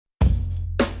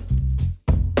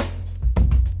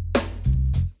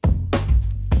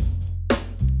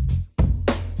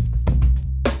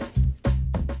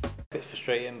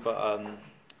frustrating, but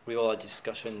we all had a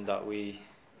discussion that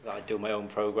I'd do my own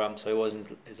program, so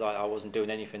it's like I wasn't doing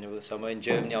anything over the summer. In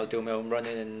Germany, I was doing my own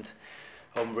running and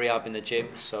home rehab in the gym,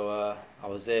 so I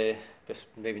was there, but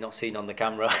maybe not seen on the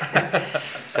camera.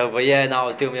 But yeah, I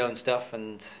was doing my own stuff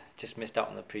and just missed out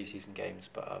on the pre-season games.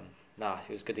 But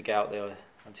it was good to get out there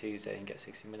on Tuesday and get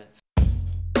 60 minutes.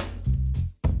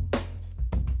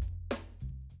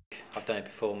 I've done it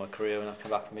before in my career when I've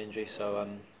come back from injury, so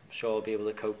I'm sure I'll be able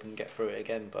to cope and get through it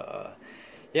again. But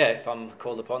yeah, if I'm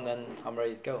called upon, then I'm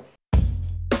ready to go.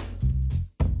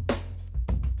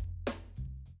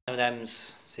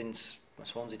 Em's since my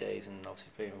Swansea days and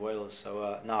obviously playing for Wales, so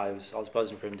I was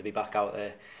buzzing for him to be back out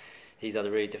there. He's had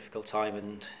a really difficult time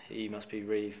and he must be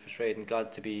really frustrated and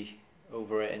glad to be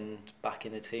over it and back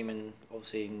in the team and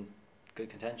obviously in good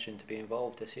contention to be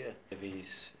involved this year.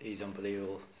 He's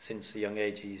unbelievable. Since a young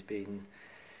age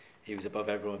he was above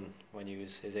everyone when he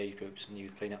was his age groups, and he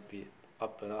was playing up the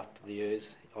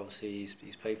years. Obviously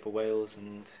he's played for Wales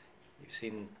and you've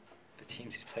seen the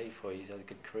teams he's played for. He's had a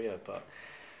good career, but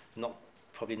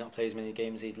probably not play as many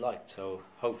games as he'd like. So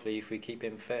hopefully if we keep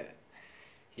him fit,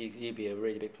 he'd be a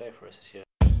really big player for us this year.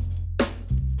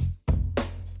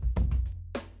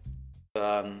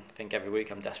 I think every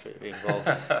week I'm desperate to be involved.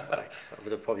 I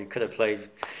could have played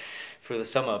through the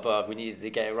summer, but we needed to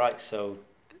get it right, so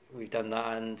we've done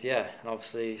that. And yeah, and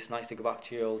obviously it's nice to go back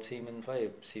to your old team and play,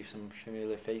 see some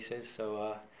familiar faces.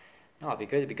 So it'd be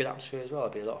good. It'd be good atmosphere as well.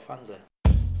 There'd be a lot of fans there.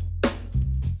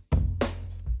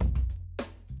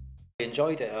 I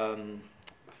enjoyed it. I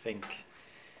think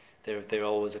they're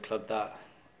always a club that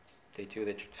they do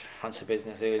the transfer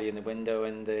business early in the window,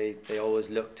 and they always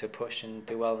look to push and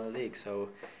do well in the league. So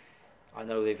I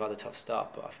know they've had a tough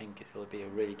start, but I think it'll be a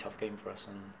really tough game for us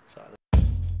on Saturday.